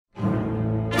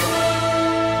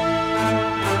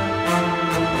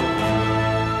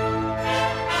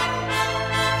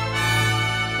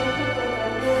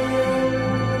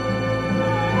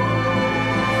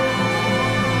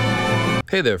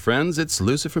Hey there, friends, it's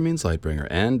Lucifer Means Lightbringer,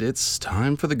 and it's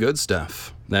time for the good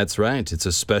stuff. That's right, it's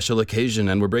a special occasion,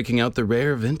 and we're breaking out the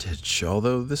rare vintage,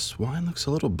 although this wine looks a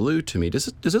little blue to me.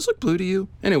 Does this look blue to you?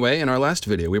 Anyway, in our last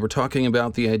video, we were talking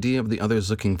about the idea of the others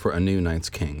looking for a new Night's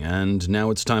King, and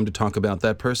now it's time to talk about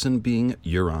that person being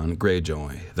Euron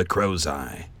Greyjoy, the Crow's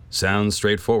Eye. Sounds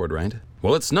straightforward, right?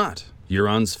 Well, it's not.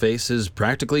 Euron's face is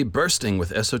practically bursting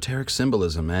with esoteric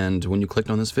symbolism, and when you clicked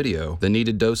on this video, the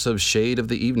needed dose of shade of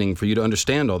the evening for you to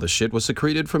understand all this shit was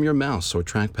secreted from your mouse or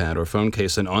trackpad or phone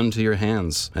case and onto your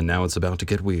hands, and now it's about to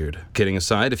get weird. Kidding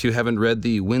aside, if you haven't read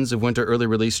the Winds of Winter early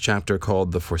release chapter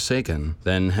called The Forsaken,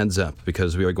 then heads up,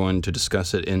 because we are going to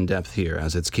discuss it in depth here,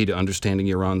 as it's key to understanding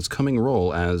Euron's coming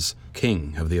role as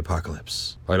King of the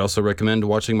Apocalypse. I'd also recommend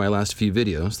watching my last few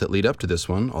videos that lead up to this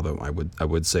one, although I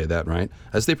would say that, right,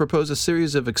 as they propose a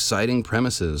series of exciting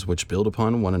premises which build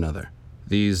upon one another.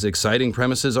 These exciting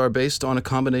premises are based on a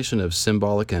combination of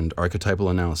symbolic and archetypal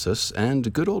analysis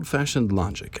and good old-fashioned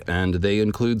logic, and they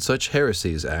include such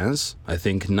heresies as, I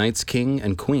think Night's King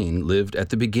and Queen lived at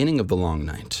the beginning of the Long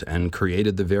Night and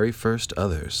created the very first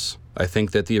others. I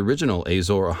think that the original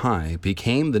Azor Ahai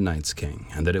became the Night's King,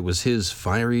 and that it was his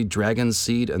fiery dragon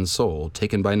seed and soul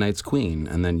taken by Night's Queen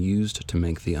and then used to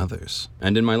make the others.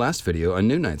 And in my last video, A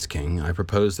New Night's King, I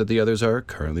proposed that the others are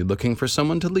currently looking for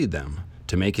someone to lead them,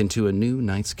 to make into a new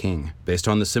Night's King. Based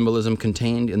on the symbolism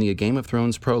contained in the A Game of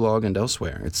Thrones prologue and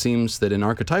elsewhere, it seems that in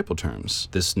archetypal terms,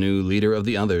 this new leader of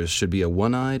the others should be a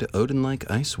one-eyed,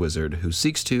 Odin-like ice wizard who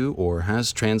seeks to or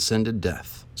has transcended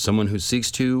death. Someone who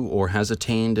seeks to or has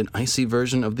attained an icy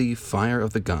version of the fire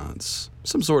of the gods.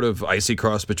 Some sort of icy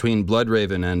cross between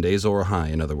Bloodraven and Azor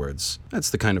Ahai, in other words. That's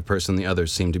the kind of person the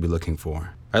others seem to be looking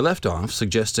for. I left off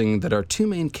suggesting that our two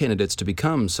main candidates to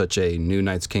become such a new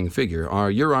Night's King figure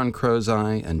are Euron Crow's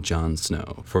Eye and Jon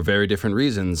Snow, for very different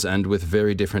reasons and with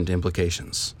very different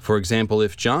implications. For example,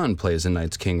 if Jon plays a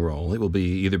Night's King role, it will be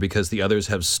either because the others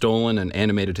have stolen and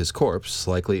animated his corpse,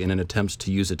 likely in an attempt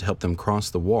to use it to help them cross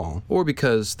the wall, or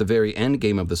because the very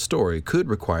endgame of the story could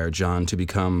require Jon to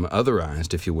become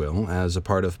otherized, if you will, as a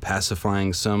part of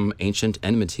pacifying some ancient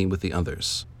enmity with the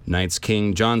others. Night's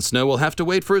King Jon Snow will have to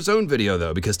wait for his own video,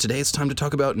 though, because today it's time to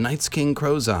talk about Night's King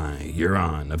Crow's Eye,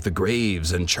 Euron of the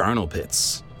Graves and Charnel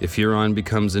Pits. If Euron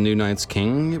becomes a new Night's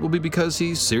King, it will be because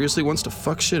he seriously wants to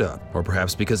fuck shit up, or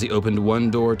perhaps because he opened one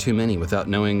door too many without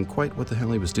knowing quite what the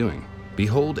hell he was doing.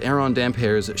 Behold Aeron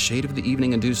Damphair's Shade of the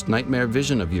Evening-induced nightmare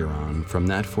vision of Euron from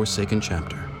that Forsaken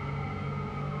chapter.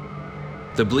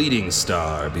 The bleeding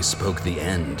star bespoke the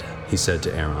end, he said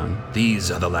to Aeron.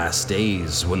 These are the last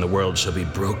days when the world shall be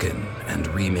broken and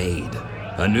remade.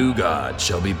 A new god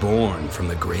shall be born from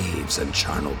the graves and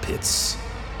charnel pits.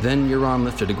 Then Euron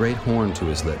lifted a great horn to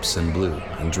his lips and blew,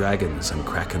 and dragons and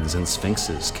krakens and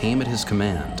sphinxes came at his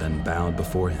command and bowed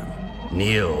before him.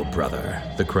 Kneel, brother,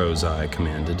 the Crow's Eye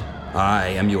commanded. I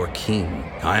am your king.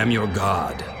 I am your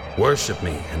god. Worship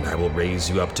me, and I will raise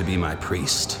you up to be my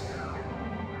priest.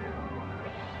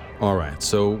 Alright,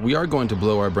 so we are going to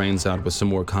blow our brains out with some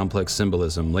more complex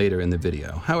symbolism later in the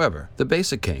video. However, the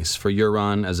basic case for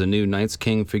Euron as a new Night's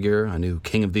King figure, a new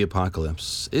King of the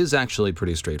Apocalypse, is actually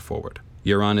pretty straightforward.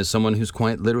 Euron is someone who's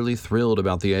quite literally thrilled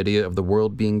about the idea of the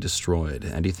world being destroyed,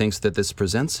 and he thinks that this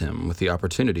presents him with the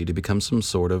opportunity to become some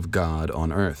sort of god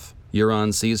on Earth.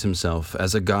 Euron sees himself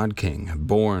as a god king,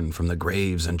 born from the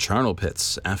graves and charnel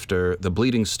pits after the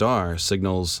bleeding star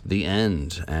signals the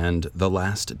end and the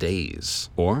last days.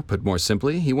 Or, put more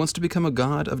simply, he wants to become a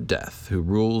god of death who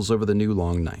rules over the new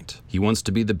long night. He wants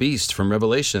to be the beast from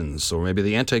Revelations, or maybe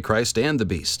the Antichrist and the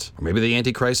beast, or maybe the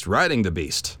Antichrist riding the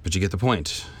beast. But you get the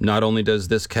point. Not only does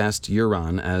this cast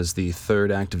Euron as the third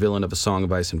act villain of A Song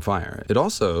of Ice and Fire, it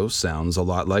also sounds a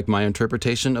lot like my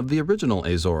interpretation of the original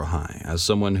Azor Ahai, as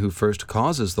someone who first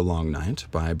causes the long night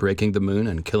by breaking the moon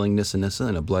and killing Nissa Nissa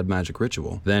in a blood magic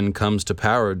ritual, then comes to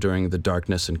power during the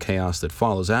darkness and chaos that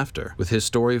follows after, with his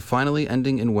story finally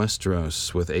ending in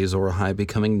Westeros, with Azor Ahai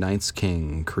becoming Night's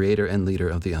King, creator and leader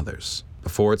of the others.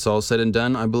 Before it's all said and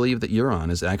done, I believe that Euron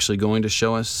is actually going to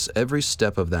show us every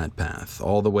step of that path,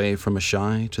 all the way from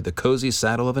Asshai to the cozy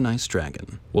saddle of an ice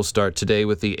dragon. We'll start today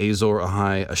with the Azor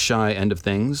Ahai Asshai end of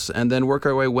things, and then work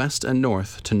our way west and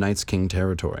north to Night's King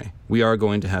territory. We are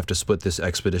going to have to split this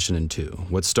expedition in two.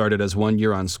 What started as one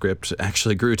Euron script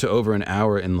actually grew to over an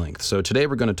hour in length, so today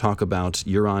we're going to talk about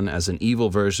Euron as an evil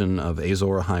version of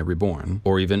Azor Ahai Reborn,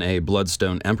 or even a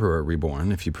Bloodstone Emperor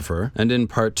Reborn, if you prefer, and in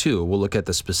part 2 we'll look at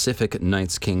the specific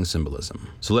Night's King symbolism.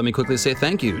 So let me quickly say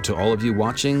thank you to all of you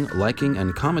watching, liking,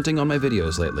 and commenting on my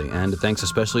videos lately, and thanks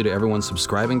especially to everyone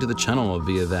subscribing to the channel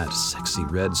via that sexy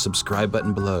red subscribe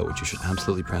button below, which you should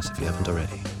absolutely press if you haven't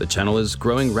already. The channel is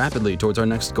growing rapidly towards our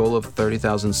next goal of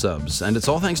 30,000 subs, and it's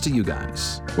all thanks to you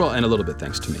guys. Well, and a little bit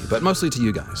thanks to me, but mostly to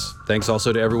you guys. Thanks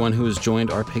also to everyone who has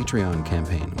joined our Patreon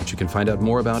campaign, which you can find out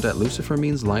more about at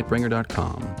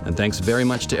lucifermeanslightbringer.com. And thanks very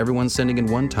much to everyone sending in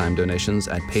one-time donations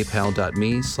at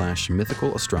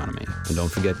paypal.me/mythicalastronomy. And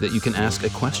don't forget that you can ask a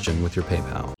question with your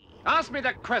PayPal. Ask me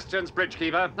the questions,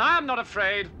 Bridgekeeper. I'm not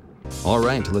afraid. All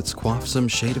right, let's quaff some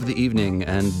shade of the evening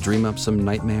and dream up some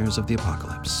nightmares of the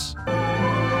apocalypse.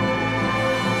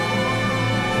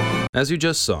 As you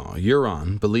just saw,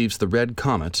 Euron believes the Red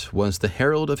Comet was the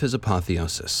herald of his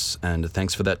apotheosis, and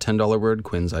thanks for that $10 word,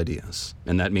 Quinn's Ideas.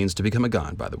 And that means to become a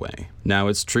god, by the way. Now,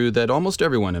 it's true that almost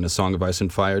everyone in A Song of Ice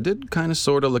and Fire did kind of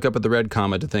sort of look up at the Red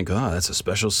Comet to think, oh, that's a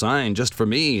special sign just for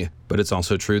me. But it's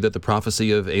also true that the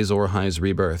prophecy of Azor Ahai's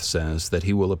rebirth says that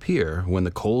he will appear when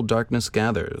the cold darkness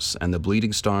gathers and the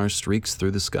bleeding star streaks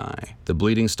through the sky. The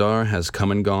bleeding star has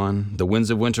come and gone, the winds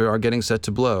of winter are getting set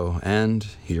to blow, and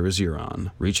here is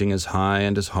Euron, reaching as high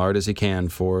and as hard as he can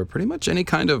for pretty much any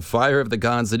kind of fire of the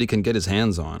gods that he can get his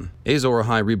hands on. Azor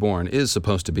Ahai Reborn is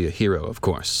supposed to be a hero, of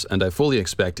course, and I fully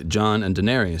expect Jon and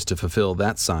Daenerys to fulfill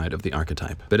that side of the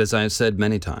archetype. But as I have said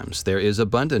many times, there is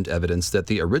abundant evidence that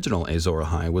the original Azor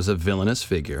Ahai was a villainous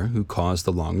figure who caused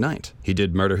the Long Night. He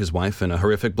did murder his wife in a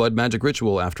horrific blood magic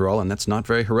ritual, after all, and that's not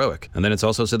very heroic. And then it's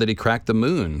also said that he cracked the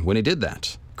moon when he did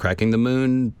that. Cracking the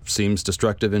moon seems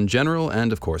destructive in general,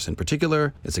 and of course in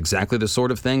particular, it's exactly the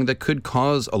sort of thing that could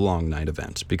cause a Long Night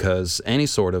event, because any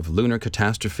sort of lunar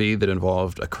catastrophe that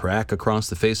involved a crack across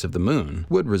the face of the moon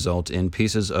would result in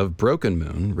pieces of broken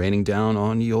moon raining down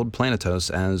on ye old Planetos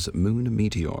as moon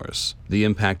meteors. The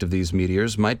impact of these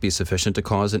meteors might be sufficient to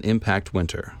cause an impact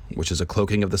winter, which is a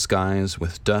cloaking of the skies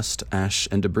with dust, ash,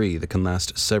 and debris that can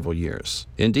last several years.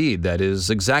 Indeed, that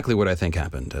is exactly what I think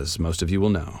happened, as most of you will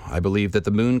know. I believe that the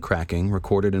moon cracking,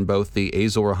 recorded in both the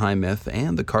Azor Ahai myth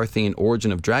and the Carthian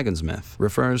Origin of Dragons myth,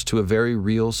 refers to a very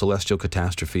real celestial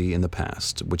catastrophe in the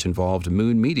past, which involved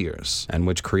moon meteors, and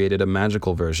which created a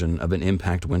magical version of an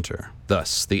impact winter.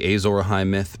 Thus, the Azor Ahai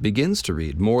myth begins to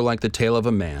read more like the tale of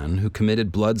a man who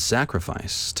committed blood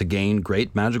sacrifice to gain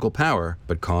great magical power,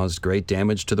 but caused great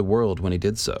damage to the world when he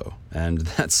did so. And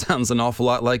that sounds an awful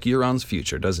lot like Euron's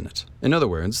future, doesn't it? In other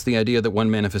words, the idea that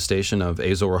one manifestation of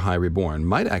Azor Ahai Reborn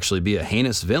might actually be a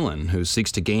heinous villain who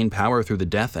seeks to gain power through the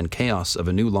death and chaos of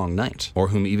a new Long Night, or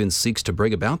whom even seeks to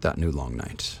bring about that new Long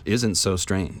Night, isn't so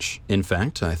strange. In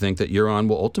fact, I think that Euron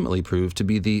will ultimately prove to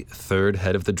be the third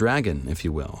head of the dragon, if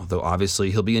you will, though obviously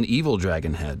he'll be an evil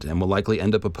dragon head and will likely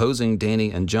end up opposing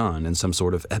Dany and Jon in some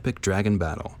sort of epic dragon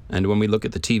battle. And when we look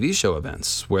at the TV show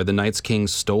events, where the Night's King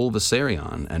stole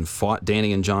Viserion and fought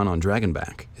Dany and Jon on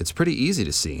Dragonback, it's pretty easy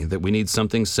to see that we need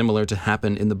something similar to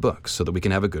happen in the book so that we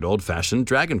can have a good old-fashioned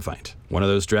dragon fight. One of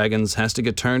those dragons has to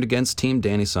get turned against Team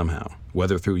Dany somehow,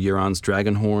 whether through Euron's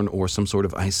dragon horn or some sort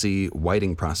of icy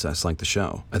whiting process like the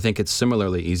show. I think it's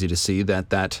similarly easy to see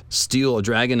that steal a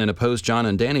dragon and oppose Jon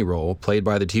and Dany role played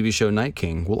by the TV show Night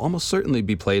King will almost certainly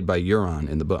be played by Euron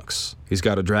in the books. He's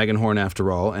got a dragon horn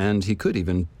after all, and he could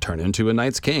even turn into a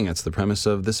Night's King. That's the premise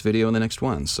of this video and the next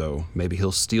one, so maybe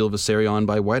he'll steal Viserion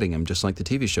by whiting him just like the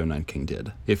TV show Night King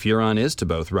did. If Euron is to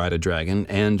both ride a dragon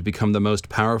and become the most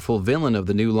powerful villain of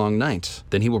the new Long Night,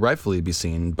 then he will rightfully be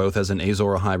seen both as an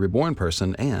Azor Ahai Reborn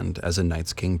person and as a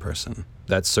Night's King person.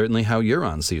 That's certainly how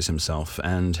Euron sees himself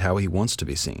and how he wants to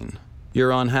be seen.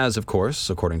 Euron has, of course,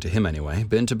 according to him anyway,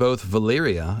 been to both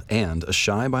Valyria and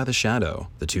Asshai by the Shadow,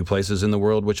 the two places in the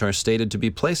world which are stated to be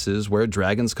places where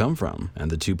dragons come from,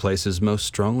 and the two places most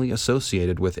strongly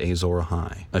associated with Azor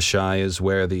Ahai. Asshai is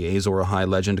where the Azor Ahai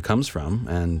legend comes from,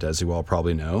 and as you all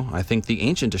probably know, I think the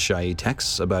ancient Asshai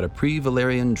texts about a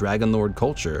pre-Valyrian dragonlord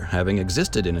culture having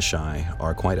existed in Asshai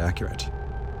are quite accurate.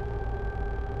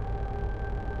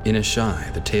 In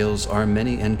Asshai, the tales are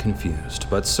many and confused,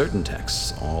 but certain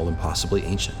texts, all impossibly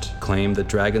ancient, claim that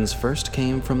dragons first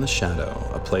came from the Shadow,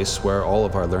 a place where all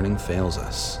of our learning fails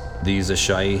us. These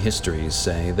Asshai histories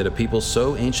say that a people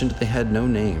so ancient they had no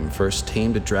name first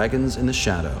tamed dragons in the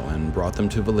Shadow and brought them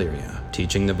to Valyria,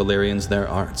 teaching the Valyrians their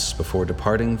arts before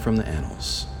departing from the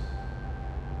annals.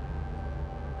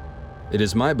 It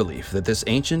is my belief that this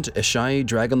ancient Asshai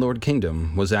Dragonlord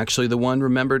kingdom was actually the one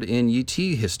remembered in Yi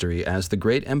Ti history as the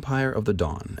Great Empire of the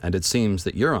Dawn, and it seems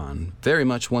that Euron very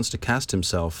much wants to cast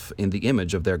himself in the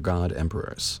image of their god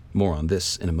emperors. More on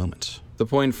this in a moment. The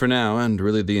point for now, and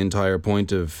really the entire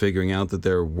point of figuring out that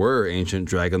there were ancient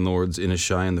dragon lords in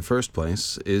Asshai in the first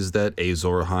place, is that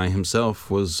Azor Ahai himself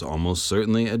was almost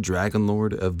certainly a dragon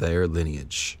lord of their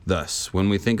lineage. Thus, when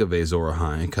we think of Azor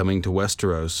Ahai coming to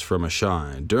Westeros from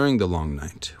Asshai during the Long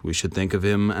Night, we should think of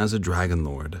him as a dragon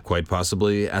lord, quite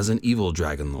possibly as an evil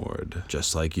dragon lord,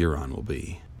 just like Euron will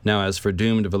be. Now, as for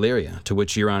doomed Valyria, to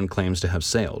which Euron claims to have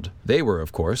sailed, they were,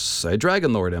 of course, a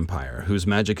dragon lord empire whose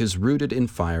magic is rooted in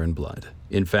fire and blood.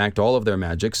 In fact, all of their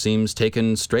magic seems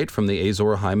taken straight from the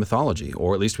Azor Ahai mythology,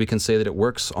 or at least we can say that it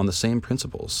works on the same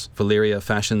principles. Valyria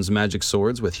fashions magic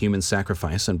swords with human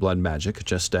sacrifice and blood magic,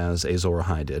 just as Azor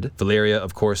Ahai did. Valyria,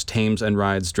 of course, tames and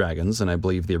rides dragons, and I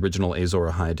believe the original Azor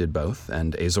Ahai did both,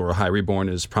 and Azor Ahai Reborn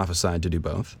is prophesied to do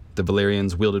both. The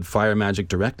Valyrians wielded fire magic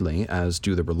directly, as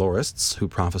do the R'hllorists, who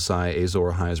prophesy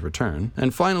Azor Ahai's return.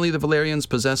 And finally, the Valyrians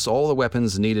possess all the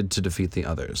weapons needed to defeat the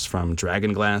others, from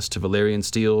dragonglass to Valyrian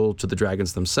steel to the dragons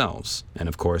themselves. And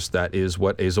of course, that is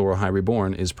what Azor Ahai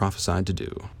Reborn is prophesied to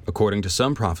do. According to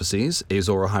some prophecies,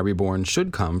 Azor Ahai Reborn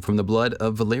should come from the blood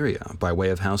of Valyria by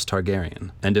way of House Targaryen.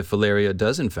 And if Valyria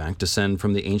does in fact descend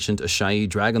from the ancient Asshai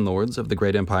dragon lords of the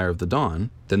Great Empire of the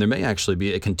Dawn, then there may actually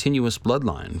be a continuous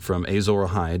bloodline from Azor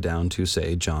Ahai down to,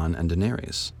 say, Jon and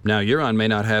Daenerys. Now, Euron may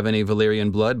not have any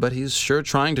Valyrian blood, but he's sure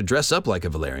trying to dress up like a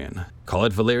Valyrian. Call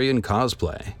it Valyrian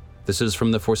cosplay. This is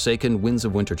from the Forsaken Winds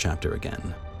of Winter chapter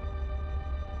again.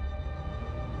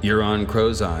 Euron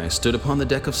Crowseye stood upon the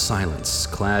deck of Silence,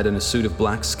 clad in a suit of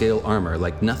black scale armor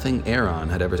like nothing Aeron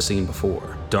had ever seen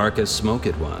before. Dark as smoke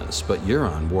it was, but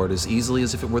Euron wore it as easily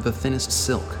as if it were the thinnest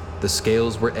silk. The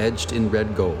scales were edged in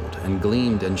red gold and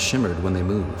gleamed and shimmered when they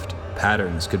moved.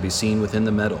 Patterns could be seen within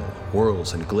the metal,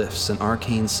 whorls and glyphs and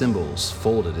arcane symbols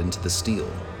folded into the steel.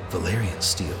 Valyrian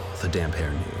steel, the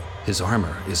Damphair knew. His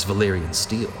armor is Valyrian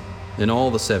steel. In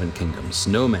all the Seven Kingdoms,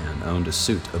 no man owned a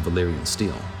suit of Valyrian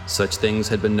steel. Such things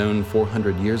had been known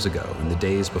 400 years ago in the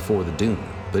days before the Doom,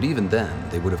 but even then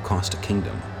they would have cost a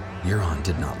kingdom. Euron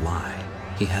did not lie.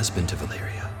 He has been to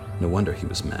Valyria. No wonder he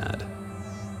was mad.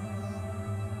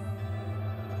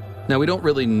 Now, we don't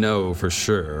really know for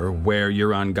sure where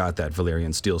Euron got that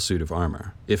Valyrian steel suit of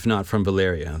armor. If not from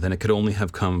Valyria, then it could only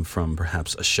have come from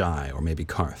perhaps Asshai or maybe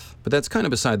Qarth. But that's kind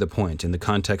of beside the point in the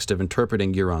context of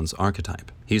interpreting Euron's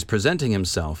archetype. He's presenting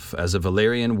himself as a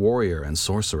Valyrian warrior and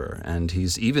sorcerer, and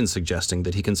he's even suggesting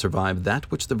that he can survive that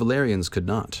which the Valyrians could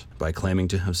not, by claiming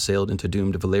to have sailed into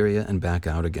doomed Valyria and back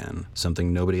out again,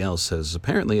 something nobody else has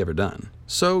apparently ever done.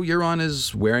 So Euron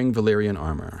is wearing Valyrian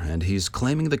armor, and he's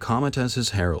claiming the comet as his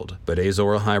herald. But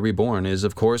Azor Ahai Reborn is,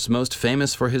 of course, most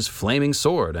famous for his flaming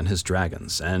sword and his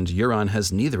dragons, and Euron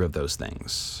has neither of those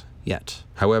things. Yet.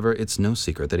 However, it's no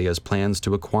secret that he has plans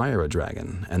to acquire a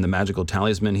dragon, and the magical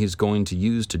talisman he's going to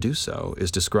use to do so is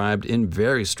described in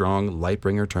very strong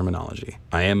Lightbringer terminology.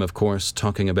 I am, of course,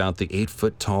 talking about the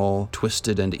 8-foot-tall,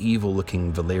 twisted and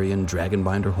evil-looking Valyrian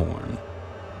Dragonbinder horn.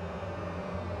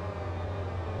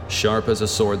 Sharp as a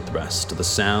sword thrust, the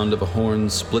sound of a horn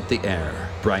split the air.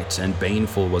 Bright and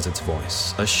baneful was its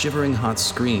voice, a shivering hot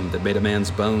scream that made a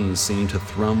man's bones seem to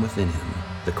thrum within him.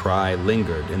 The cry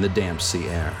lingered in the damp sea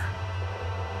air.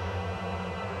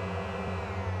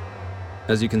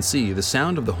 As you can see, the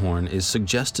sound of the horn is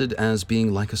suggested as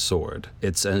being like a sword.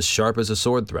 It's as sharp as a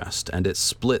sword thrust, and it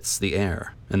splits the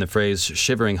air. And the phrase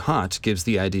shivering hot gives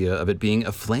the idea of it being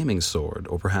a flaming sword,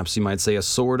 or perhaps you might say a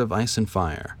sword of ice and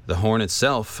fire. The horn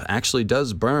itself actually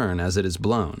does burn as it is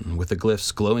blown, with the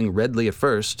glyphs glowing redly at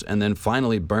first, and then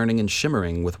finally burning and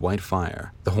shimmering with white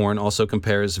fire. The horn also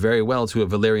compares very well to a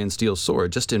Valyrian steel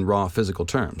sword, just in raw physical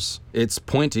terms. It's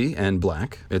pointy and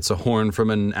black, it's a horn from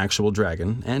an actual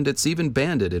dragon, and it's even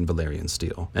banded in Valyrian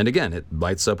steel. And again, it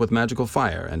lights up with magical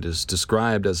fire, and is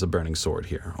described as a burning sword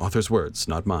here. Author's words,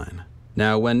 not mine.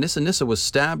 Now, when Nissa Nissa was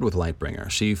stabbed with Lightbringer,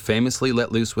 she famously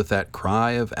let loose with that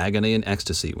cry of agony and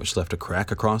ecstasy which left a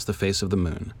crack across the face of the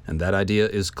moon. And that idea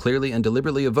is clearly and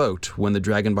deliberately evoked when the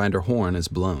Dragonbinder horn is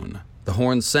blown. The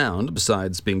horn's sound,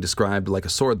 besides being described like a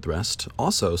sword thrust,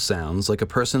 also sounds like a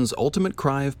person's ultimate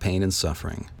cry of pain and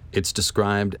suffering. It's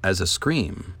described as a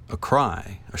scream, a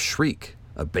cry, a shriek,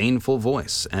 a baneful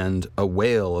voice, and a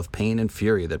wail of pain and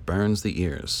fury that burns the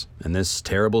ears. And this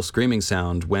terrible screaming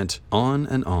sound went on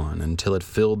until it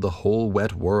filled the whole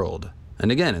wet world.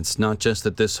 And again, it's not just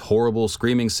that this horrible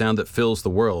screaming sound that fills the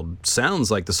world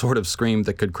sounds like the sort of scream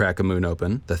that could crack a moon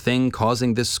open. The thing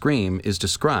causing this scream is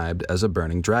described as a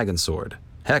burning dragon sword.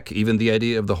 Heck, even the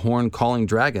idea of the horn calling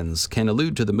dragons can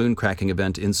allude to the moon-cracking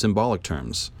event in symbolic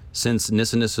terms, since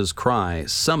Nissa Nissa's cry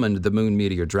summoned the moon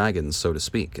meteor dragons, so to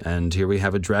speak. And here we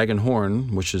have a dragon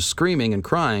horn, which is screaming and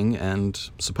crying and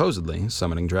supposedly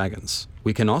summoning dragons.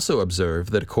 We can also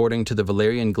observe that according to the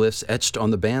Valyrian glyphs etched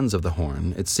on the bands of the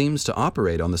horn, it seems to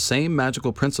operate on the same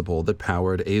magical principle that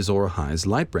powered Azor Ahai's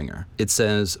Lightbringer. It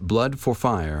says, blood for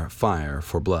fire, fire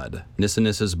for blood.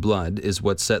 Nissanissa's blood is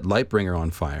what set Lightbringer on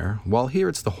fire, while here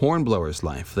it's the hornblower's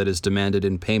life that is demanded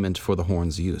in payment for the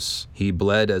horn's use. He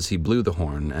bled as he blew the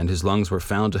horn, and his lungs were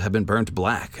found to have been burnt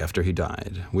black after he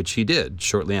died, which he did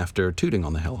shortly after tooting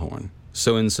on the Hellhorn.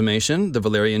 So in summation, the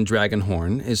Valyrian dragon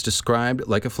horn is described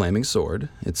like a flaming sword.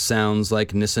 It sounds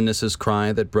like Nissanissa's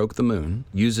cry that broke the moon,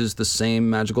 uses the same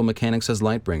magical mechanics as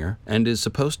Lightbringer, and is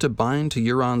supposed to bind to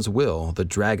Euron's will the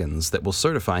dragons that will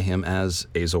certify him as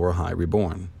Azor Ahai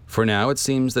Reborn. For now, it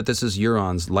seems that this is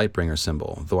Euron's Lightbringer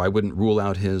symbol, though I wouldn't rule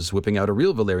out his whipping out a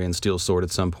real Valyrian steel sword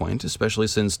at some point, especially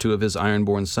since 2 of his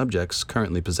Ironborn subjects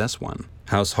currently possess one.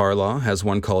 House Harlaw has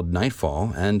one called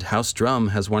Nightfall, and House Drum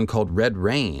has one called Red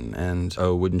Rain, and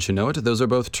oh, wouldn't you know it, those are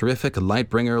both terrific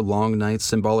Lightbringer Long Night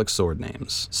symbolic sword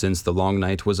names, since the Long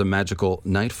Night was a magical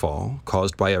nightfall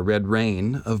caused by a red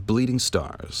rain of bleeding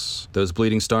stars. Those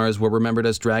bleeding stars were remembered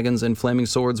as dragons and flaming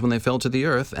swords when they fell to the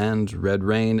earth, and Red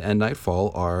Rain and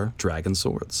Nightfall are dragon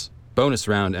swords. Bonus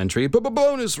round entry,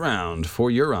 bonus round for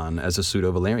Euron as a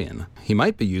pseudo-Valyrian. He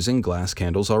might be using glass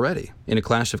candles already. In A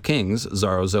Clash of Kings,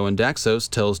 Zarozoan Daxos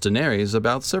tells Daenerys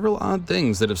about several odd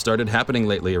things that have started happening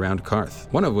lately around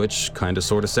Qarth, one of which kinda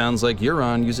sorta sounds like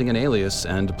Euron using an alias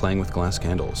and playing with glass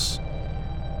candles.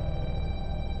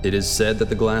 It is said that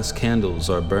the glass candles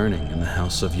are burning in the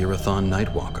house of Urathon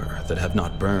Nightwalker that have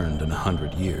not burned in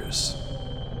 100 years.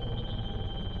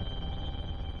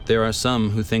 There are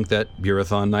some who think that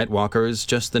Urathon Nightwalker is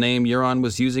just the name Euron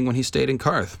was using when he stayed in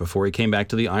Qarth before he came back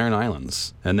to the Iron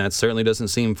Islands, and that certainly doesn't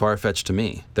seem far-fetched to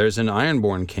me. There's an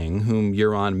Ironborn king whom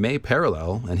Euron may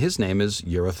parallel, and his name is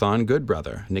Urathon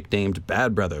Goodbrother, nicknamed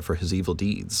Bad Brother for his evil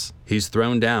deeds. He's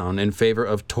thrown down in favor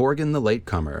of Torgon the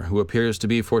Latecomer, who appears to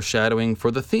be foreshadowing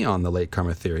for the Theon the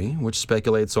Latecomer theory, which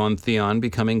speculates on Theon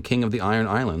becoming king of the Iron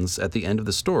Islands at the end of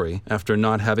the story after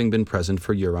not having been present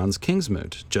for Euron's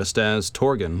Kingsmoot, just as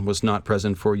Torgon was not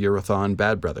present for Urathon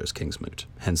Bad Brother's Kingsmoot,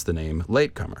 hence the name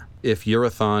Latecomer. If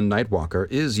Urathon Nightwalker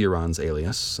is Euron's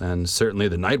alias, and certainly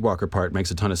the Nightwalker part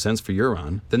makes a ton of sense for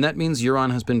Euron, then that means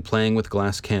Euron has been playing with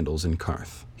glass candles in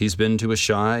Qarth. He's been to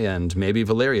Asshai and maybe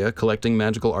Valyria collecting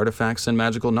magical artifacts and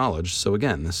magical knowledge, so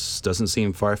again, this doesn't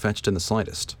seem far-fetched in the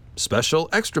slightest. Special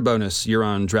extra bonus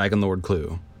Euron Dragonlord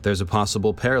clue. There's a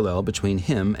possible parallel between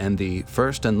him and the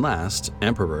first and last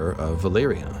Emperor of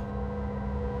Valyria.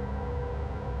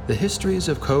 The histories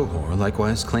of Qohor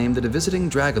likewise claim that a visiting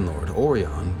Dragonlord,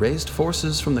 Orion, raised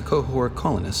forces from the Qohor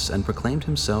colonists and proclaimed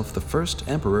himself the first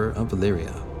Emperor of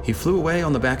Valyria. He flew away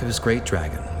on the back of his great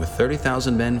dragon, with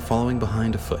 30,000 men following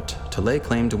behind afoot, to lay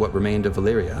claim to what remained of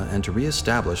Valyria and to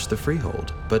re-establish the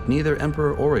freehold, but neither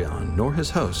Emperor Orion nor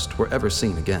his host were ever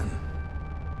seen again.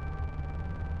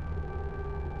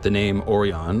 The name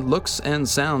Orion looks and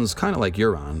sounds kind of like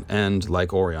Euron, and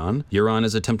like Orion, Euron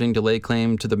is attempting to lay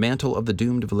claim to the mantle of the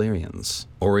doomed Valyrians.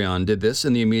 Orion did this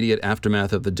in the immediate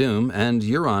aftermath of the Doom, and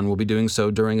Euron will be doing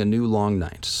so during a new long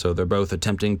night, so they're both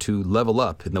attempting to level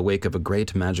up in the wake of a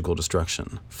great magical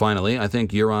destruction. Finally, I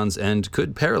think Euron's end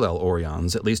could parallel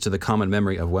Orion's, at least to the common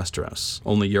memory of Westeros.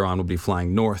 Only Euron will be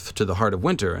flying north to the heart of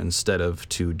winter instead of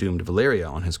to doomed Valyria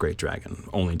on his great dragon,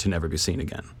 only to never be seen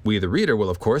again. We, the reader, will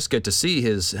of course get to see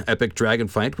his epic dragon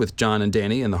fight with Jon and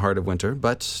Dany in the heart of winter,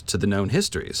 but to the known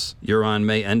histories, Euron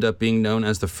may end up being known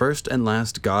as the first and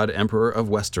last god emperor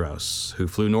of Westeros, who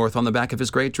flew north on the back of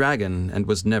his great dragon and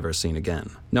was never seen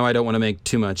again. Now, I don't want to make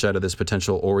too much out of this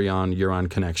potential Orion-Euron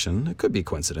connection. It could be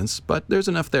coincidence, but there's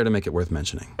enough there to make it worth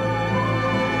mentioning.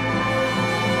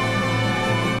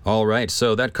 Alright,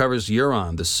 so that covers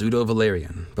Euron, the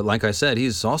pseudo-Valyrian. But like I said,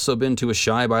 he's also been to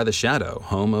Asshai by the Shadow,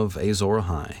 home of Azor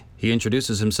Ahai. He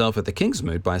introduces himself at the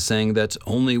Kingsmoot by saying that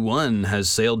only one has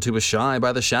sailed to Asshai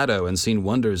by the Shadow and seen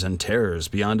wonders and terrors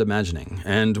beyond imagining,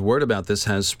 and word about this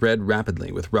has spread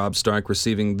rapidly, with Robb Stark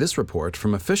receiving this report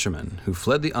from a fisherman who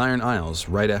fled the Iron Isles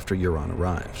right after Euron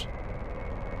arrived.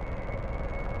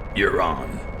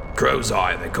 Euron, Crow's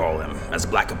Eye they call him, as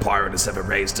black a pirate as ever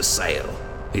raised a sail.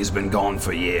 He's been gone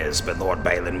for years, but Lord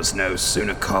Balin was no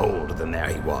sooner cold than there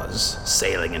he was,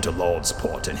 sailing into Lord's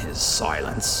Port in his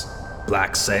silence.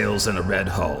 Black sails and a red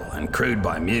hull, and crewed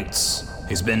by mutes.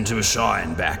 He's been to Asshai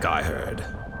and back, I heard.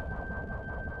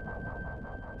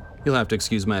 You'll have to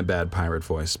excuse my bad pirate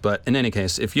voice, but in any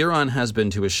case, if Euron has been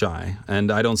to Asshai,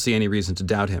 and I don't see any reason to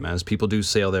doubt him as people do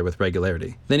sail there with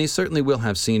regularity, then he certainly will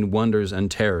have seen wonders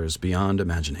and terrors beyond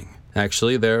imagining.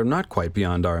 Actually, they're not quite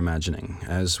beyond our imagining,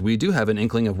 as we do have an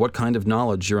inkling of what kind of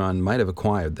knowledge Euron might have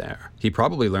acquired there. He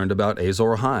probably learned about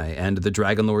Azor Ahai and the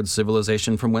Dragonlord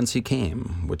civilization from whence he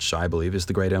came, which I believe is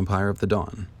the Great Empire of the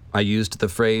Dawn. I used the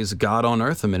phrase God on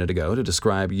Earth a minute ago to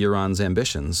describe Euron's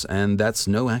ambitions, and that's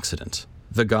no accident.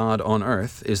 The God on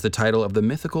Earth is the title of the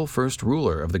mythical first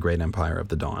ruler of the Great Empire of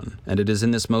the Dawn, and it is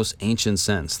in this most ancient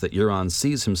sense that Euron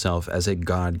sees himself as a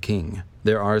god king.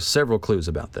 There are several clues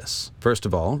about this. First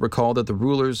of all, recall that the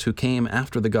rulers who came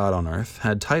after the God on Earth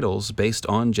had titles based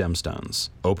on gemstones: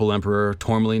 Opal Emperor,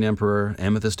 Tourmaline Emperor,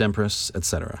 Amethyst Empress,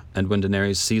 etc. And when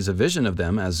Daenerys sees a vision of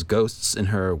them as ghosts in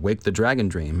her Wake the Dragon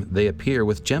dream, they appear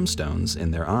with gemstones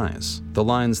in their eyes. The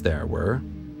lines there were,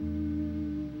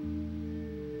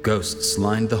 "Ghosts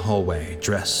lined the hallway,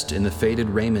 dressed in the faded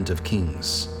raiment of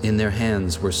kings. In their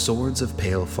hands were swords of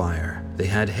pale fire. They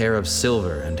had hair of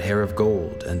silver and hair of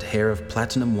gold and hair of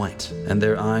platinum white, and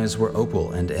their eyes were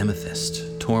opal and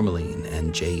amethyst, tourmaline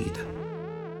and jade."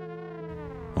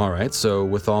 Alright, so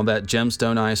with all that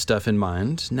gemstone eye stuff in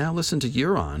mind, now listen to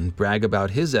Euron brag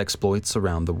about his exploits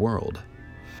around the world.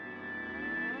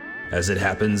 "As it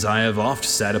happens, I have oft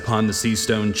sat upon the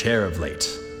Seastone chair of late.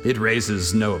 It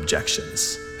raises no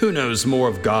objections. Who knows more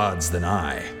of gods than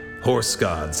I? Horse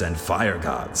gods and fire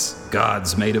gods.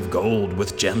 Gods made of gold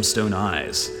with gemstone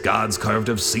eyes. Gods carved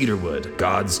of cedar wood.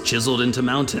 Gods chiseled into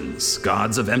mountains.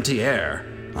 Gods of empty air.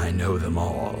 I know them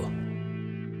all."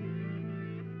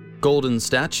 Golden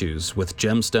statues with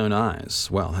gemstone eyes.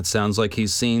 Well, it sounds like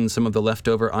he's seen some of the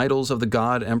leftover idols of the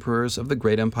god emperors of the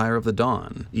Great Empire of the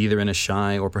Dawn, either in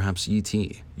Asshai or perhaps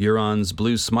Yi-Ti. Euron's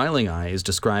blue smiling eye is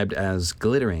described as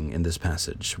glittering in this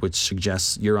passage, which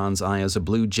suggests Euron's eye as a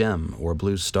blue gem or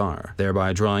blue star,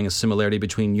 thereby drawing a similarity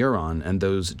between Euron and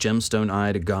those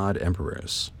gemstone-eyed god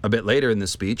emperors. A bit later in the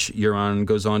speech, Euron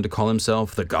goes on to call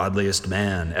himself the godliest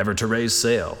man ever to raise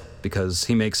sail, because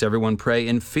he makes everyone pray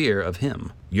in fear of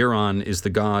him. Euron is the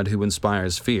god who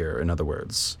inspires fear, in other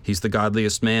words. He's the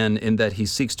godliest man in that he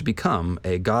seeks to become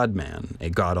a god-man,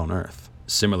 a god on Earth.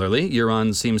 Similarly,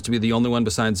 Euron seems to be the only one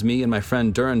besides me and my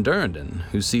friend Durin Durrandon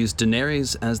who sees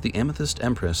Daenerys as the Amethyst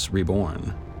Empress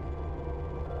reborn.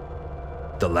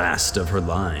 "The last of her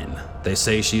line. They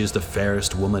say she is the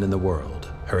fairest woman in the world.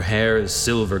 Her hair is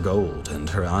silver gold, and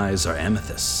her eyes are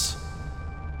amethysts."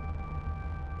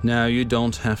 Now, you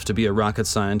don't have to be a rocket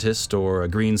scientist or a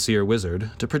green seer wizard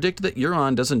to predict that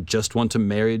Euron doesn't just want to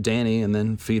marry Dany and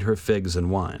then feed her figs and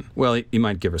wine. Well, he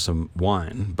might give her some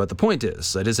wine, but the point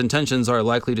is that his intentions are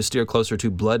likely to steer closer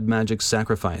to blood magic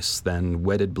sacrifice than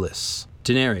wedded bliss.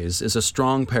 Daenerys is a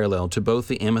strong parallel to both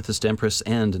the Amethyst Empress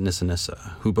and Nissa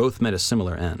Nissa, who both met a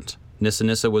similar end. Nissa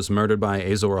Nissa was murdered by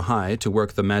Azor Ahai to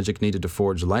work the magic needed to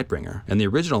forge Lightbringer, and the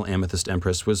original Amethyst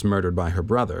Empress was murdered by her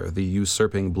brother, the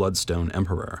usurping Bloodstone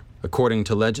Emperor. According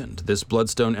to legend, this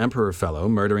Bloodstone Emperor fellow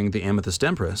murdering the Amethyst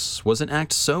Empress was an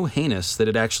act so heinous that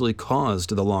it actually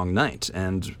caused the Long Night,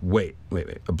 and wait,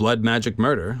 a blood magic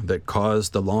murder that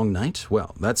caused the Long Night?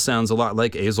 Well, that sounds a lot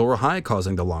like Azor Ahai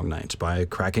causing the Long Night by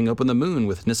cracking open the moon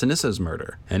with Nissa Nissa's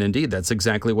murder. And indeed, that's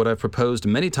exactly what I've proposed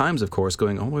many times, of course,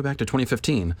 going all the way back to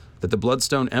 2015, that the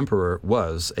Bloodstone Emperor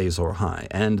was Azor Ahai,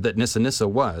 and that Nissa Nissa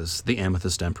was the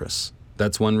Amethyst Empress.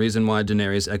 That's one reason why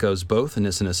Daenerys echoes both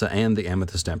Nissa Nissa and the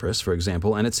Amethyst Empress, for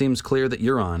example, and it seems clear that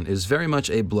Euron is very much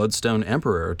a Bloodstone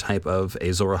Emperor type of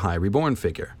Azor Ahai reborn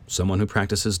figure, someone who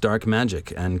practices dark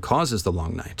magic and causes the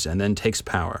Long Night and then takes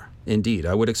power. Indeed,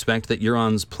 I would expect that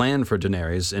Euron's plan for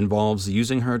Daenerys involves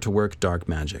using her to work dark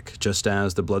magic, just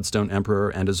as the Bloodstone Emperor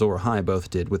and Azor Ahai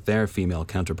both did with their female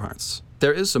counterparts.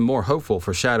 There is some more hopeful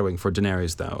foreshadowing for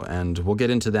Daenerys, though, and we'll get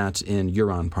into that in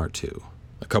Euron Part 2.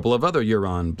 A couple of other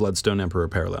Euron Bloodstone Emperor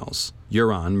parallels.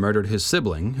 Euron murdered his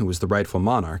sibling, who was the rightful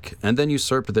monarch, and then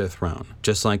usurped their throne,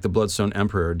 just like the Bloodstone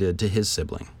Emperor did to his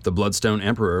sibling. The Bloodstone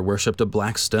Emperor worshipped a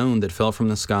black stone that fell from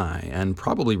the sky, and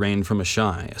probably reigned from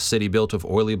Asshai, a city built of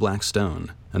oily black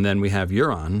stone. And then we have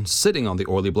Euron sitting on the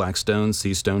oily black stone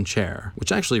Seastone chair,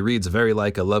 which actually reads very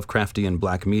like a Lovecraftian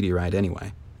black meteorite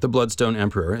anyway. The Bloodstone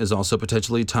Emperor is also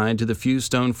potentially tied to the Fused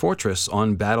Stone Fortress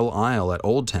on Battle Isle at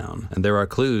Old Town, and there are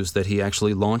clues that he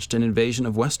actually launched an invasion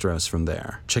of Westeros from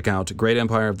there. Check out Great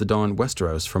Empire of the Dawn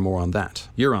Westeros for more on that.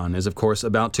 Euron is of course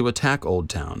about to attack Old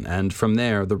Town, and from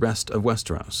there the rest of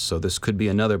Westeros, so this could be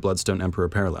another Bloodstone Emperor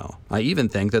parallel. I even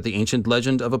think that the ancient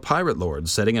legend of a pirate lord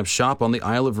setting up shop on the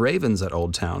Isle of Ravens at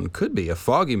Old Town could be a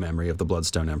foggy memory of the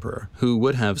Bloodstone Emperor, who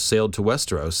would have sailed to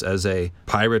Westeros as a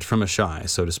pirate from Asshai,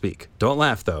 so to speak. Don't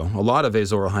laugh though. A lot of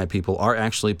Azor Ahai people are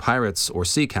actually pirates or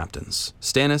sea captains.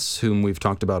 Stannis, whom we've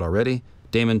talked about already,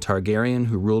 Daemon Targaryen,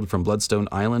 who ruled from Bloodstone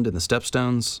Island in the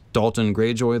Stepstones, Dalton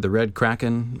Greyjoy, the Red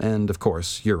Kraken, and of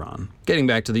course, Euron. Getting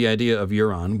back to the idea of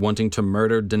Euron wanting to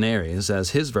murder Daenerys as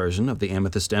his version of the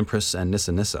Amethyst Empress and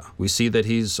Nissa Nissa, we see that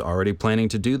he's already planning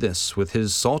to do this with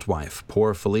his salt wife,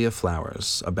 poor Philea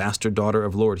Flowers, a bastard daughter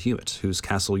of Lord Hewitt, whose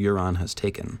castle Euron has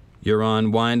taken.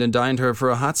 Euron wined and dined her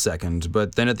for a hot second,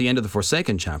 but then at the end of the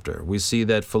Forsaken chapter, we see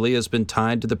that Phalea's been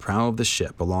tied to the prow of the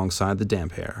ship alongside the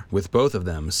Damphair, with both of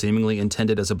them seemingly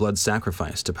intended as a blood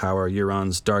sacrifice to power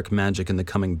Euron's dark magic in the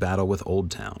coming battle with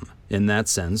Oldtown. In that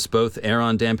sense, both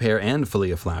Aeron Damphair and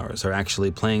Philea Flowers are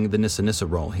actually playing the Nissa Nissa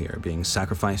role here, being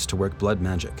sacrificed to work blood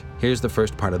magic. Here's the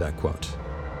first part of that quote.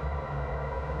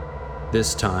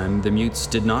 This time, the mutes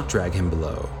did not drag him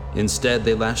below. Instead,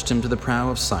 they lashed him to the prow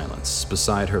of Silence,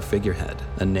 beside her figurehead,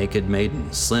 a naked maiden,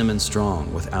 slim and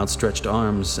strong, with outstretched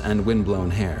arms and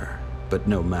wind-blown hair, but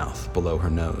no mouth below her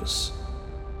nose.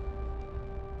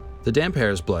 The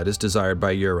Damphair's blood is desired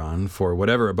by Euron for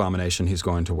whatever abomination he's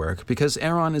going to work, because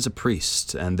Aeron is a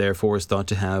priest, and therefore is thought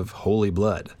to have holy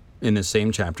blood. In the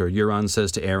same chapter, Euron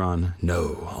says to Aeron,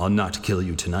 "No, I'll not kill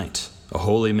you tonight. A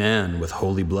holy man with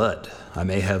holy blood. I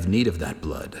may have need of that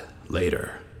blood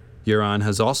later." Euron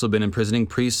has also been imprisoning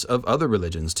priests of other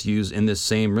religions to use in this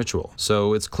same ritual,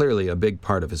 so it's clearly a big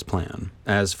part of his plan.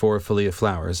 As for Philea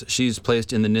Flowers, she's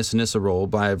placed in the Nissa Nissa role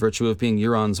by virtue of being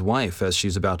Euron's wife as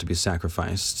she's about to be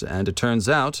sacrificed, and it turns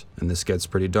out, and this gets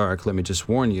pretty dark, let me just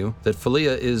warn you, that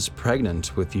Philea is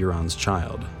pregnant with Euron's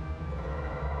child.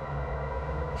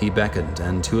 He beckoned,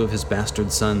 and two of his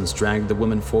bastard sons dragged the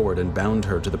woman forward and bound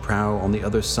her to the prow on the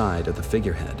other side of the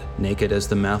figurehead. Naked as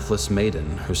the mouthless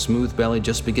maiden, her smooth belly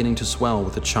just beginning to swell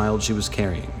with the child she was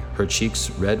carrying, her cheeks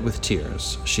red with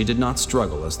tears, she did not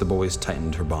struggle as the boys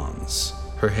tightened her bonds.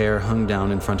 Her hair hung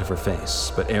down in front of her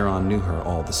face, but Aeron knew her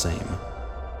all the same.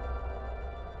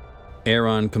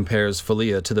 Aeron compares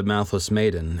Philea to the mouthless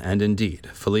maiden, and indeed,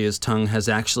 Philea's tongue has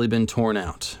actually been torn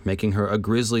out, making her a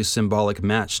grisly symbolic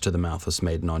match to the mouthless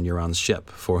maiden on Euron's ship,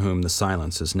 for whom the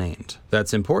Silence is named.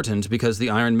 That's important because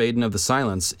the Iron Maiden of the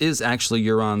Silence is actually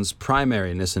Euron's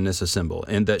primary Nissa Nissa symbol,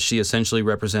 in that she essentially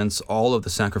represents all of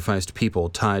the sacrificed people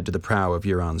tied to the prow of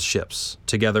Euron's ships.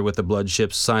 Together with the blood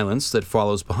ship Silence that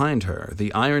follows behind her,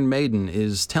 the Iron Maiden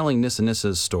is telling Nissa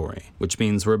Nissa's story, which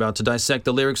means we're about to dissect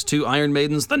the lyrics to Iron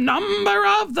Maiden's The Number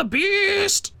of the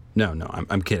Beast. No,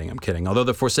 I'm kidding. Although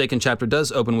the Forsaken chapter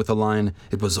does open with the line,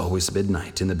 "It was always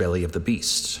midnight in the belly of the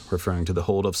beast," referring to the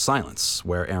hold of Silence,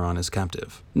 where Aeron is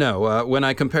captive. No, when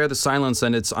I compare the Silence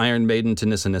and its Iron Maiden to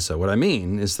Nissa Nissa, what I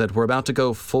mean is that we're about to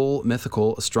go full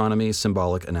mythical astronomy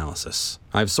symbolic analysis.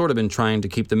 I've sort of been trying to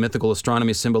keep the mythical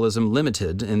astronomy symbolism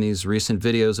limited in these recent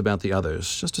videos about the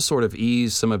others, just to sort of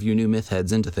ease some of you new myth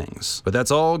heads into things. But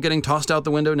that's all getting tossed out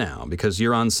the window now, because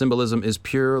Euron's symbolism is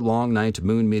pure long night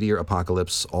moon meteor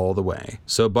apocalypse all the way.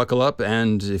 So buckle up,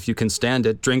 and if you can stand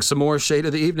it, drink some more Shade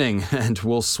of the Evening, and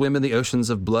we'll swim in the oceans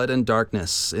of blood and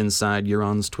darkness inside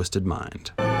Euron's twisted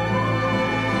mind.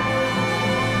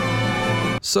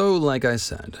 So, like I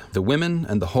said, the women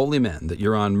and the holy men that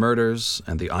Euron murders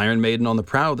and the Iron Maiden on the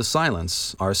prow of the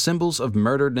Silence are symbols of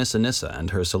murdered Nissa Nissa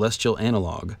and her celestial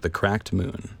analog, the Cracked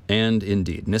Moon. And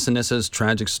indeed, Nissa Nissa's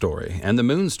tragic story and the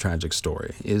moon's tragic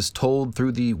story is told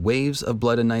through the waves of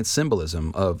blood and night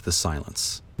symbolism of the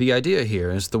Silence. The idea here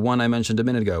is the one I mentioned a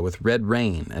minute ago with red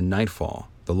rain and nightfall.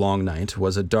 The long night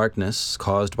was a darkness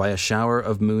caused by a shower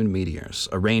of moon meteors,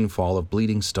 a rainfall of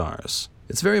bleeding stars.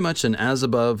 It's very much an as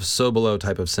above, so below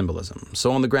type of symbolism.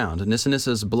 So on the ground, Nissa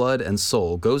Nissa's blood and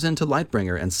soul goes into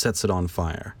Lightbringer and sets it on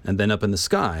fire. And then up in the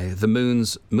sky, the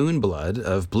moon's moon blood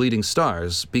of bleeding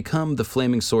stars become the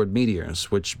flaming sword meteors,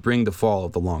 which bring the fall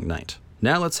of the long night.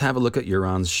 Now let's have a look at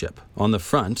Euron's ship. On the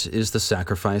front is the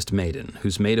sacrificed maiden,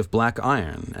 who's made of black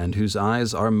iron and whose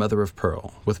eyes are mother of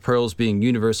pearl, with pearls being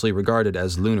universally regarded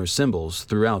as lunar symbols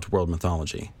throughout world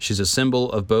mythology. She's a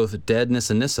symbol of both dead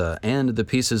Nissa Nissa and the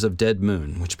pieces of dead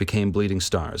moon, which became bleeding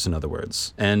stars, in other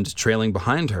words. And trailing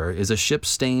behind her is a ship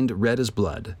stained red as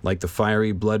blood, like the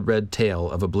fiery blood-red tail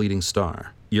of a bleeding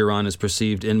star. Euron is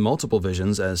perceived in multiple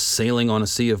visions as sailing on a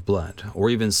sea of blood, or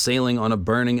even sailing on a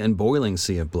burning and boiling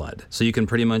sea of blood. So you can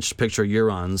pretty much picture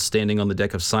Euron standing on the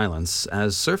deck of Silence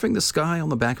as surfing the sky on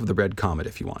the back of the Red Comet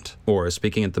if you want. Or,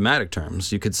 speaking in thematic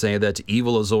terms, you could say that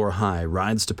evil Azor Ahai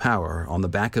rides to power on the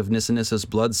back of Nissa Nissa's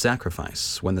blood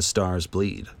sacrifice when the stars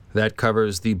bleed. That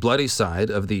covers the bloody side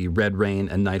of the red rain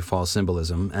and nightfall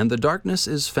symbolism, and the darkness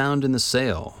is found in the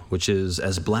sail, which is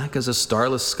as black as a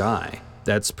starless sky.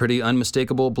 That's pretty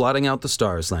unmistakable blotting out the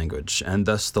stars language, and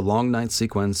thus the long night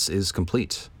sequence is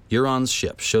complete. Euron's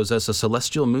ship shows us a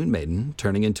celestial moon maiden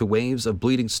turning into waves of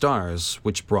bleeding stars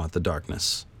which brought the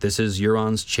darkness. This is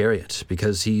Euron's chariot,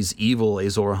 because he's evil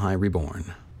Azor Ahai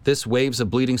reborn. This waves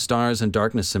of bleeding stars and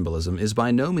darkness symbolism is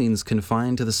by no means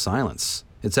confined to the silence.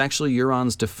 It's actually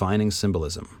Euron's defining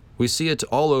symbolism. We see it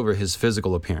all over his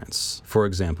physical appearance. For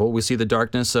example, we see the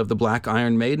darkness of the Black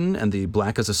Iron Maiden and the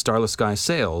black as a starless sky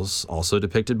sails, also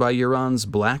depicted by Euron's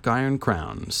black iron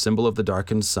crown, symbol of the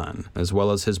darkened sun, as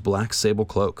well as his black sable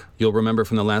cloak. You'll remember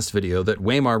from the last video that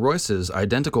Waymar Royce's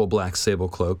identical black sable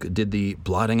cloak did the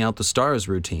blotting out the stars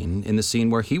routine in the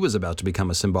scene where he was about to become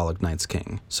a symbolic Night's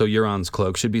King. So Euron's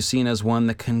cloak should be seen as one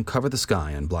that can cover the sky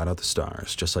and blot out the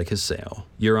stars, just like his sail.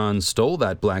 Euron stole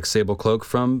that black sable cloak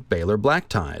from Baelor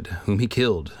Blacktide, whom he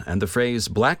killed, and the phrase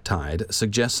Black Tide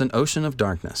suggests an ocean of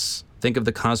darkness. Think of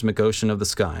the cosmic ocean of the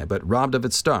sky, but robbed of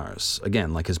its stars,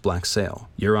 again like his black sail.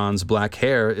 Euron's black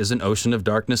hair is an ocean of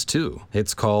darkness too.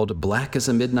 It's called Black as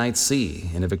a Midnight Sea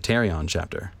in a Victarion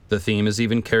chapter. The theme is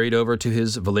even carried over to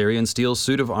his Valyrian steel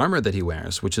suit of armor that he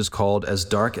wears, which is called As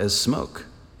Dark as Smoke.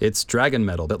 It's dragon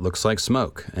metal that looks like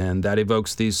smoke, and that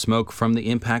evokes the smoke from the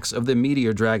impacts of the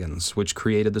meteor dragons, which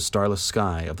created the starless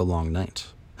sky of the long night.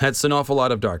 That's an awful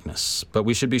lot of darkness, but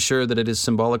we should be sure that it is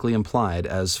symbolically implied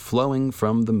as flowing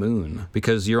from the moon,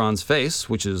 because Euron's face,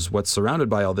 which is what's surrounded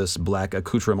by all this black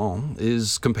accoutrement,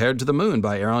 is compared to the moon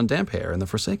by Aeron Damphair in The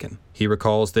Forsaken. He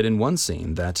recalls that in one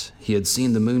scene that he had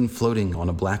seen the moon floating on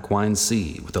a black wine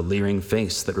sea with a leering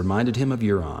face that reminded him of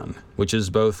Euron, which is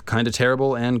both kinda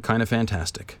terrible and kinda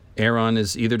fantastic. Aeron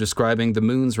is either describing the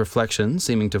moon's reflection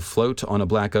seeming to float on a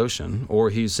black ocean, or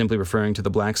he's simply referring to the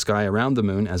black sky around the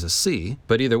moon as a sea,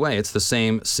 but either way, it's the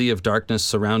same sea of darkness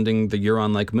surrounding the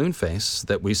Euron-like moon face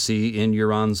that we see in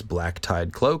Euron's black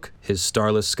tide cloak, his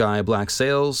starless sky black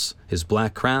sails, his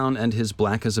black crown, and his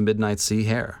black as a midnight sea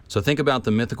hair. So think about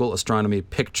the mythical astronomy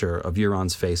picture of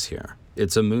Euron's face here.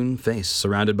 It's a moon face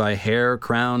surrounded by hair,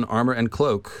 crown, armor, and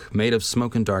cloak made of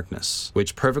smoke and darkness,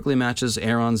 which perfectly matches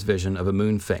Aeron's vision of a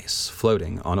moon face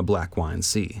floating on a black wine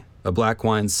sea. A black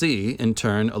wine sea, in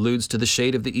turn, alludes to the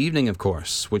shade of the evening, of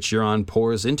course, which Euron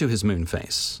pours into his moon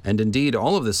face. And indeed,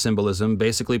 all of this symbolism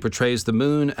basically portrays the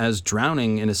moon as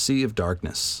drowning in a sea of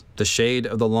darkness. The shade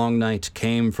of the long night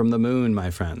came from the moon,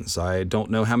 my friends. I don't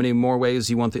know how many more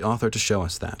ways you want the author to show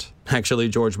us that. Actually,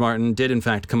 George Martin did in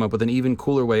fact come up with an even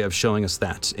cooler way of showing us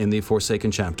that in the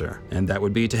Forsaken chapter, and that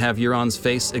would be to have Euron's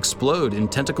face explode in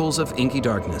tentacles of inky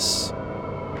darkness.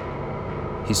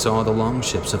 He saw the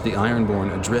longships of the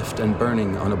Ironborn adrift and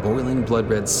burning on a boiling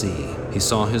blood-red sea. He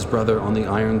saw his brother on the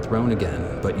Iron Throne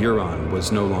again, but Euron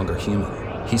was no longer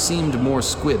human. He seemed more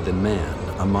squid than man,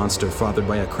 a monster fathered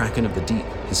by a kraken of the deep,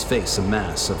 his face a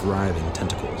mass of writhing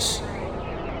tentacles.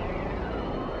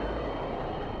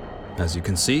 As you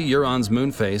can see, Euron's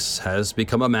moon face has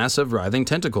become a mass of writhing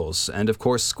tentacles, and of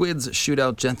course squids shoot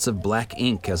out jets of black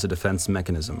ink as a defense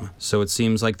mechanism. So it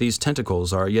seems like these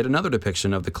tentacles are yet another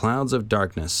depiction of the clouds of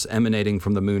darkness emanating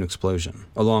from the moon explosion.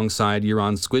 Alongside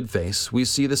Euron's squid face, we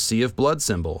see the Sea of Blood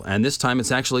symbol, and this time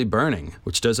it's actually burning,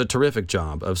 which does a terrific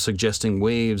job of suggesting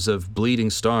waves of bleeding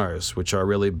stars, which are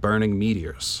really burning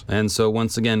meteors. And so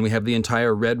once again, we have the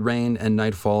entire Red Rain and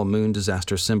Nightfall moon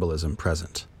disaster symbolism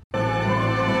present.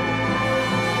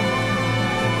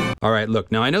 Alright,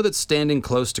 look, now I know that standing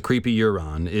close to creepy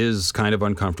Euron is kind of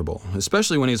uncomfortable,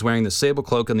 especially when he's wearing the sable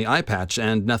cloak and the eye patch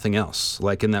and nothing else,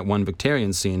 like in that one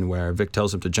Victarion scene where Vic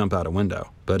tells him to jump out a window.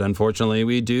 But unfortunately,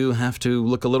 we do have to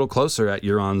look a little closer at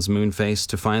Euron's moon face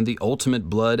to find the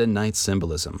ultimate blood and night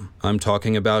symbolism. I'm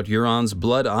talking about Euron's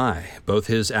blood eye, both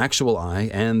his actual eye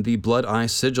and the blood eye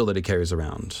sigil that he carries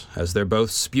around, as they're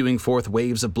both spewing forth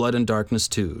waves of blood and darkness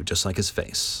too, just like his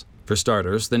face. For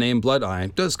starters, the name Blood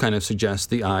Eye does kind of suggest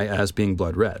the eye as being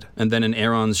blood red. And then in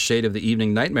Aeron's Shade of the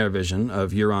Evening nightmare vision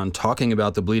of Euron talking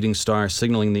about the bleeding star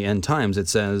signaling the end times, it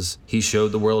says, "He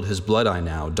showed the world his blood eye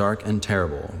now, dark and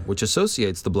terrible," which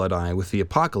associates the blood eye with the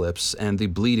apocalypse and the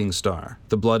bleeding star.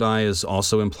 The blood eye is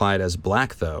also implied as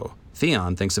black, though.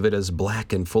 Theon thinks of it as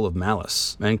black and full of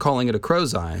malice, and calling it a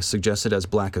crow's eye suggests it as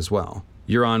black as well.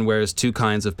 Euron wears two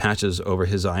kinds of patches over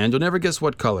his eye, and you'll never guess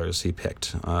what colors he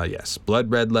picked. Yes, blood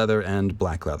red leather and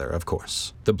black leather, of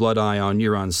course. The blood eye on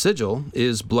Euron's sigil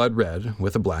is blood red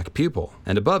with a black pupil,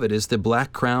 and above it is the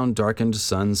black crown darkened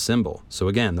sun symbol. So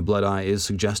again, the blood eye is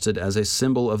suggested as a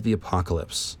symbol of the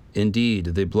apocalypse.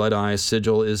 Indeed, the Blood Eye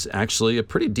sigil is actually a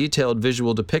pretty detailed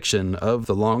visual depiction of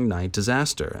the Long Night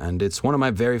disaster, and it's one of my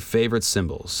very favorite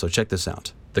symbols, so check this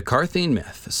out. The Carthene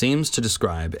myth seems to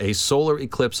describe a solar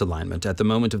eclipse alignment at the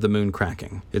moment of the moon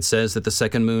cracking. It says that the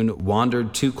second moon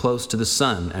wandered too close to the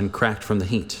sun and cracked from the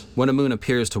heat. When a moon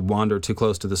appears to wander too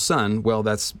close to the sun, well,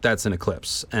 that's an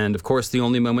eclipse. And of course, the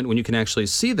only moment when you can actually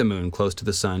see the moon close to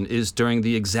the sun is during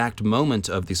the exact moment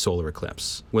of the solar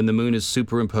eclipse, when the moon is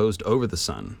superimposed over the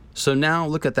sun. So now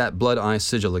look at that blood eye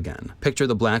sigil again. Picture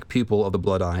the black pupil of the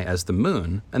blood eye as the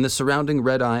moon, and the surrounding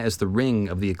red eye as the ring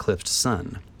of the eclipsed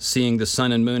sun. Seeing the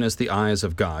sun and moon as the eyes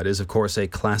of God is, of course, a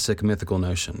classic mythical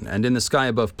notion, and in the sky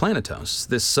above Planetos,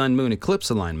 this sun-moon eclipse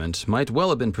alignment might well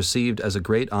have been perceived as a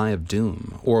great eye of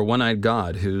doom, or a one-eyed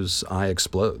god whose eye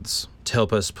explodes. To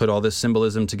help us put all this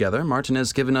symbolism together, Martin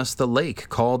has given us the lake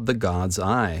called the God's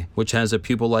Eye, which has a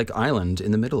pupil-like island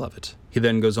in the middle of it. He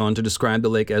then goes on to describe the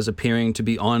lake as appearing to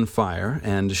be on fire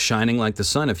and shining like the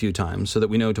sun a few times so that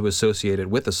we know to associate it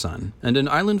with the sun. And an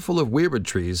island full of weirwood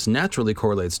trees naturally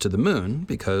correlates to the moon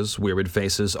because weirwood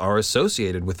faces are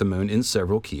associated with the moon in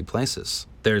several key places.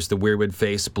 There's the weirwood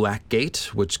face Black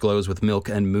Gate, which glows with milk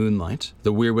and moonlight,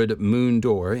 the weirwood moon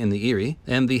door in the Eyrie,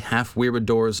 and the half-weirwood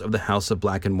doors of the House of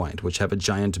Black and White, which have a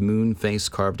giant moon face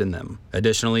carved in them.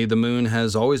 Additionally, the moon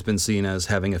has always been seen as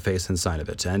having a face inside of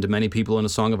it, and many people in A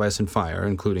Song of Ice and Fire,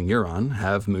 including Euron,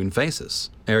 have moon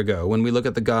faces. Ergo, when we look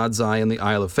at the God's Eye in the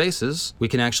Isle of Faces, we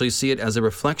can actually see it as a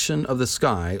reflection of the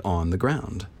sky on the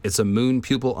ground. It's a moon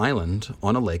pupil island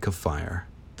on a lake of fire.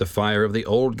 The fire of the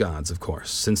old gods, of course,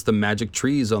 since the magic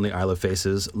trees on the Isle of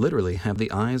Faces literally have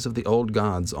the eyes of the old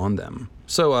gods on them.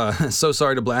 So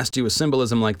sorry to blast you with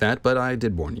symbolism like that, but I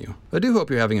did warn you. I do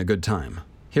hope you're having a good time.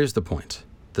 Here's the point.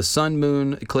 The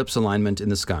sun-moon eclipse alignment in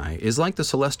the sky is like the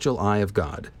celestial eye of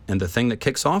God, and the thing that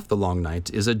kicks off the long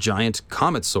night is a giant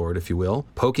comet sword, if you will,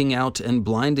 poking out and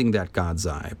blinding that God's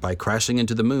eye by crashing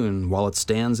into the moon while it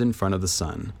stands in front of the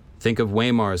sun. Think of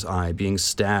Waymar's eye being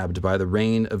stabbed by the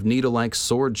rain of needle-like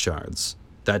sword shards.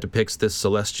 That depicts this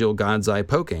celestial God's eye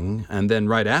poking, and then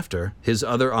right after, his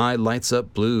other eye lights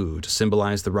up blue to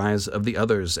symbolize the rise of the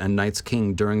others and Night's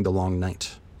King during the long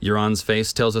night. Euron's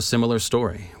face tells a similar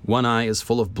story. One eye is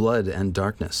full of blood and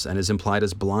darkness and is implied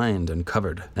as blind and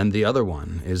covered, and the other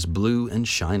one is blue and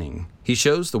shining. He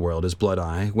shows the world his blood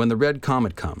eye when the red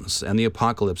comet comes and the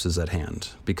apocalypse is at hand,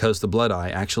 because the blood eye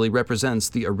actually represents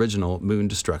the original moon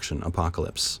destruction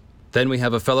apocalypse. Then we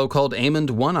have a fellow called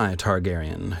Aemond One-Eye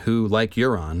Targaryen, who, like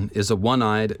Euron, is a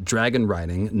one-eyed,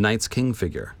 dragon-riding Night's King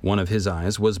figure. One of his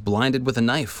eyes was blinded with a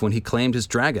knife when he claimed his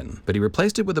dragon, but he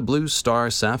replaced it with a blue star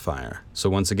sapphire. So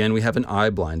once again we have an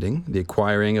eye blinding, the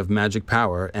acquiring of magic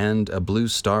power, and a blue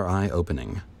star eye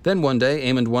opening. Then one day,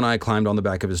 Aemond One-Eye climbed on the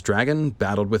back of his dragon,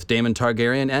 battled with Daemon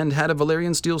Targaryen, and had a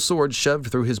Valyrian steel sword shoved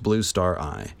through his blue star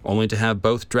eye, only to have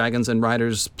both dragons and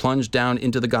riders plunge down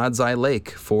into the God's Eye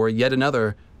Lake for yet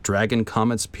another dragon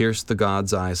comets pierce the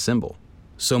God's Eye symbol.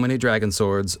 So many dragon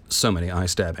swords, so many eye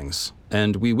stabbings.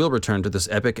 And we will return to this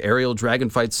epic aerial dragon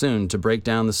fight soon to break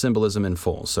down the symbolism in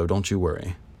full, so don't you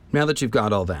worry. Now that you've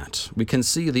got all that, we can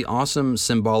see the awesome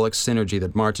symbolic synergy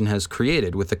that Martin has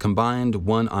created with the combined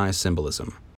one-eye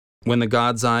symbolism. When the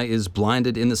God's Eye is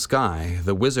blinded in the sky,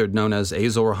 the wizard known as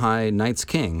Azor Ahai, Night's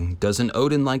King, does an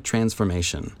Odin-like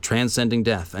transformation, transcending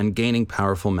death and gaining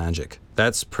powerful magic.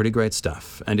 That's pretty great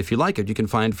stuff, and if you like it, you can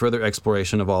find further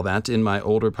exploration of all that in my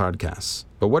older podcasts.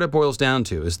 But what it boils down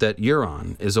to is that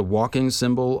Euron is a walking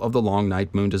symbol of the long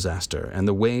night moon disaster and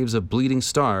the waves of bleeding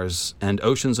stars and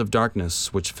oceans of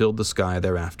darkness which filled the sky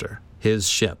thereafter. His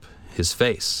ship, his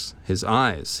face, his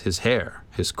eyes, his hair,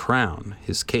 his crown,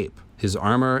 his cape, his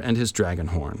armor, and his dragon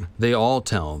horn. They all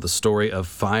tell the story of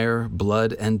fire,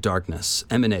 blood, and darkness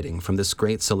emanating from this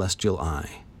great celestial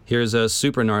eye. Here's a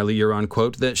super gnarly Euron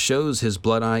quote that shows his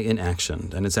blood eye in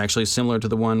action, and it's actually similar to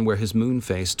the one where his moon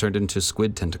face turned into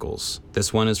squid tentacles.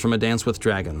 This one is from A Dance with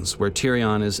Dragons, where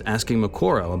Tyrion is asking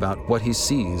Moqorro about what he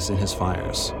sees in his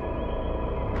fires.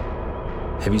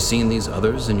 "Have you seen these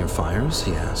others in your fires?"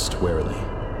 he asked warily.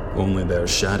 "Only their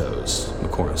shadows,"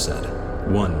 Moqorro said.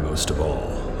 "One most of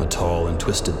all, a tall and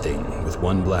twisted thing with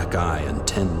one black eye and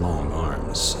 10 long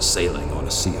arms, sailing on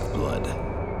a sea of blood."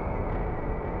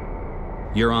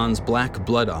 Euron's black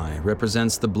blood eye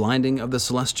represents the blinding of the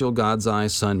celestial God's Eye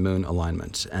sun-moon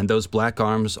alignment, and those black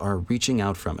arms are reaching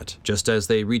out from it, just as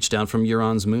they reached out from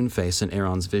Euron's moon face in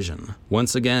Aeron's vision.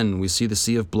 Once again, we see the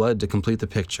sea of blood to complete the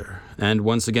picture, and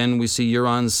once again we see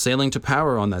Euron sailing to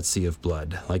power on that sea of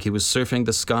blood, like he was surfing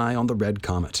the sky on the red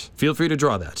comet. Feel free to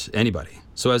draw that, anybody.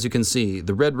 So as you can see,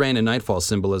 the red rain and nightfall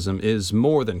symbolism is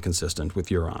more than consistent with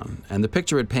Euron, and the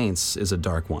picture it paints is a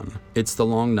dark one. It's the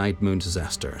long night moon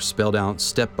disaster, spelled out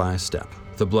step by step.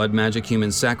 The blood magic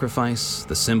human sacrifice,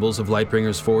 the symbols of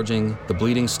Lightbringer's forging, the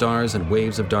bleeding stars and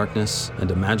waves of darkness,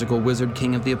 and a magical wizard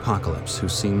king of the apocalypse who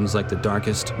seems like the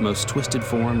darkest, most twisted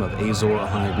form of Azor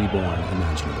Ahai Reborn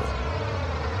imaginable.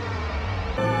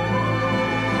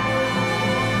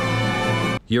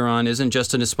 Euron isn't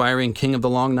just an aspiring king of the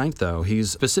Long Night, though.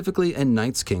 He's specifically a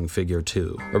Night's King figure,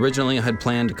 too. Originally, I had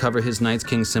planned to cover his Night's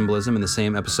King symbolism in the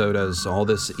same episode as all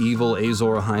this evil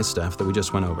Azor Ahai stuff that we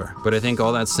just went over. But I think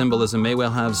all that symbolism may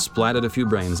well have splattered a few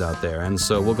brains out there, and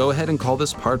so we'll go ahead and call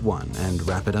this part 1 and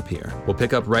wrap it up here. We'll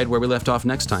pick up right where we left off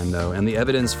next time, though, and the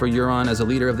evidence for Euron as a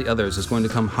leader of the others is going to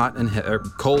come hot and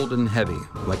cold and heavy,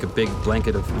 like a big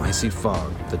blanket of icy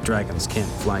fog that dragons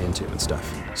can't fly into and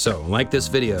stuff. So, like this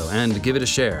video and give it a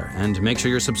share, and make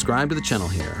sure you're subscribed to the channel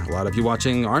here. A lot of you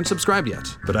watching aren't subscribed yet,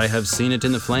 but I have seen it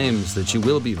in the flames that you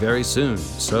will be very soon,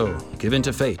 so give in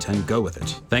to fate and go with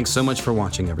it. Thanks so much for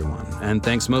watching, everyone, and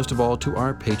thanks most of all to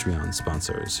our Patreon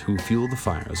sponsors who fuel the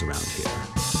fires around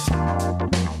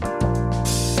here.